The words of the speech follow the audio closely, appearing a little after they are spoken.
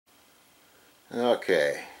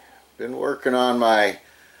Okay, been working on my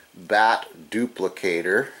bat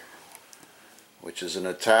duplicator, which is an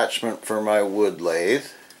attachment for my wood lathe,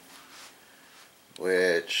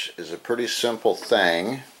 which is a pretty simple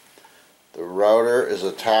thing. The router is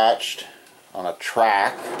attached on a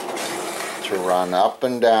track to run up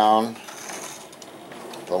and down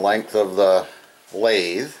the length of the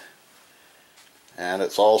lathe, and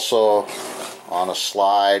it's also on a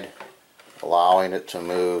slide allowing it to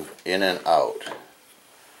move in and out.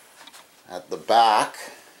 At the back,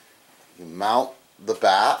 you mount the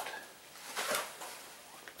bat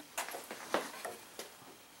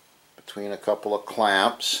between a couple of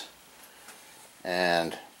clamps,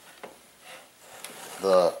 and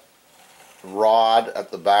the rod at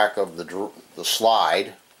the back of the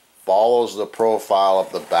slide follows the profile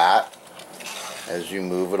of the bat as you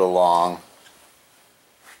move it along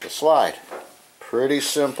the slide. Pretty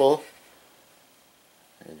simple.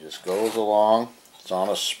 It just goes along. It's on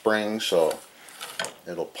a spring, so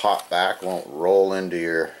it'll pop back, won't roll into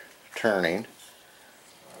your turning.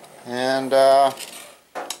 And I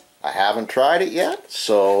haven't tried it yet,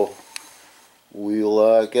 so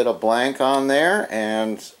we'll get a blank on there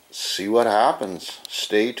and see what happens.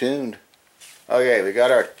 Stay tuned. Okay, we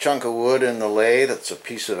got our chunk of wood in the lathe. It's a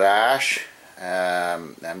piece of ash.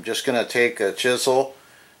 I'm just going to take a chisel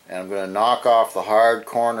and I'm going to knock off the hard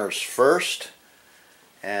corners first,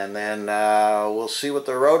 and then we'll see what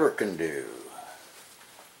the router can do.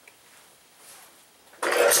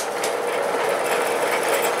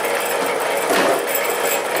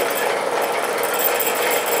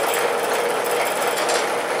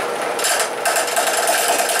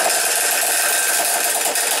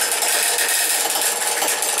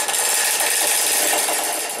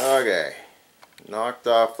 Okay, knocked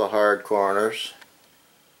off the hard corners,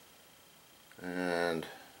 and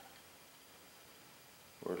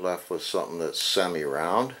we're left with something that's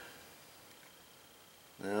semi-round.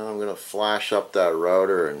 Now I'm going to flash up that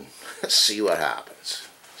router and see what happens.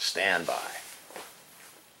 Stand by.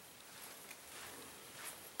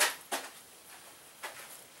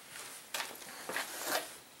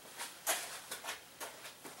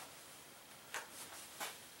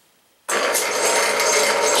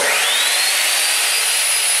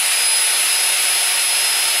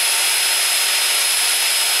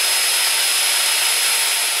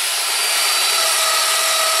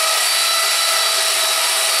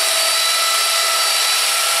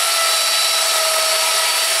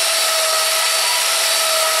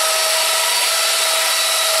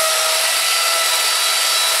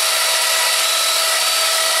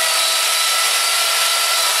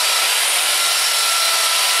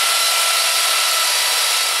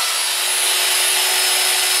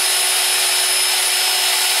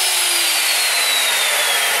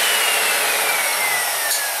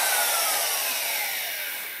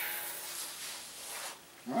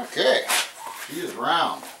 Okay, she is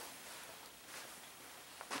round.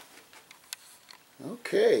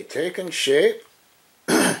 Okay, taking shape.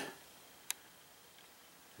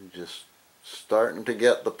 Just starting to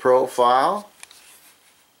get the profile,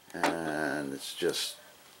 and it's just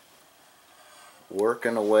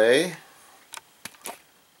working away,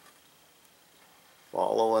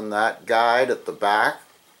 following that guide at the back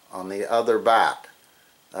on the other bat.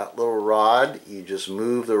 That little rod, you just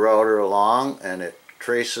move the router along and it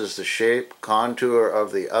traces the shape, contour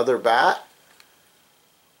of the other bat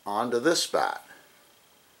onto this bat,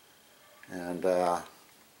 and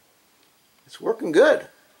it's working good.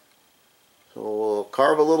 So we'll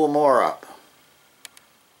carve a little more up.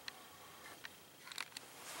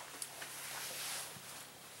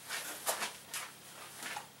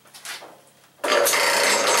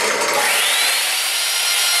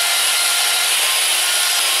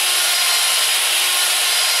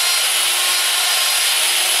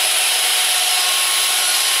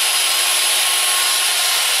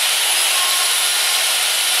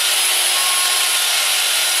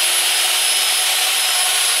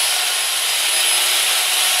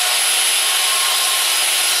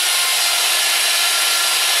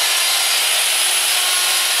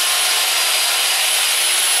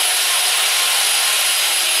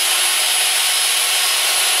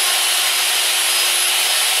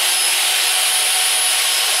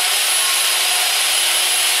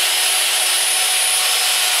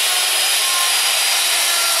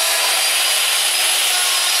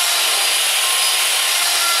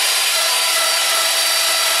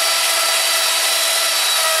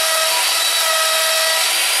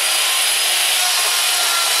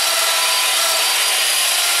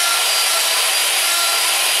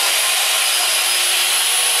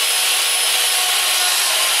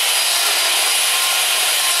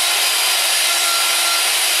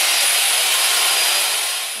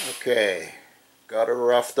 Okay, got it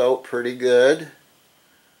roughed out pretty good.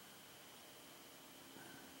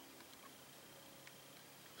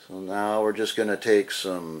 So now we're just going to take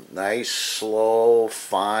some nice, slow,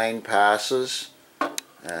 fine passes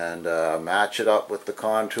and match it up with the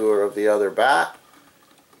contour of the other bat.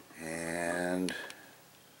 And a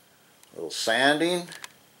little sanding.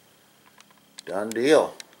 Done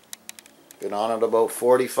deal. Been on it about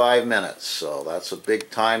 45 minutes, so that's a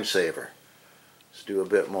big time saver. Let's do a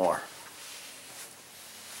bit more.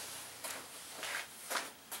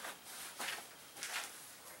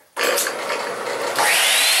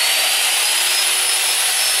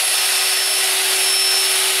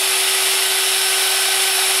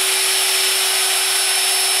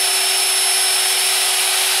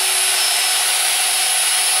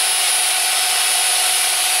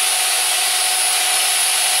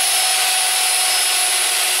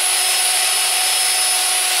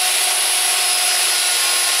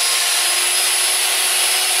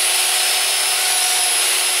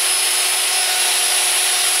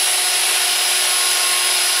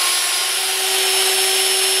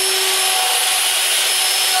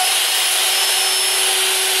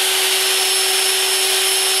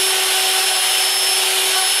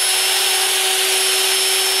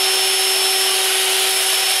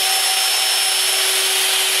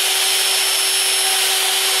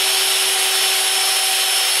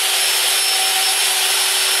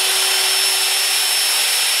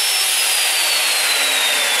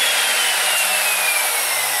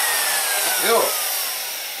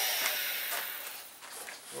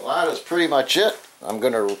 Well, that is pretty much it. I'm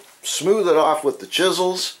going to smooth it off with the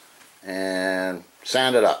chisels and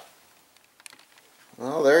sand it up.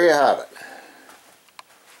 Well, there you have it.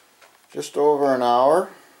 Just over an hour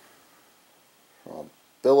from a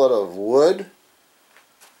billet of wood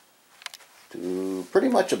to pretty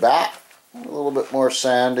much a bat. A little bit more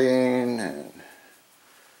sanding and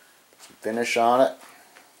some finish on it.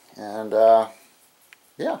 And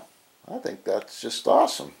yeah, I think that's just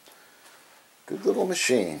awesome. Good little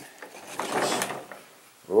machine. Just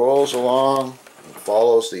rolls along and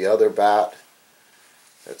follows the other bat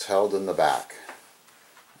that's held in the back.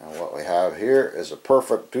 And what we have here is a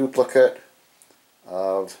perfect duplicate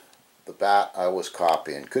of the bat I was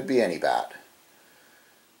copying. Could be any bat.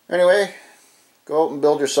 Anyway, go out and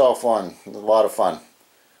build yourself one. It's a lot of fun.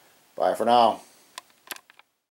 Bye for now.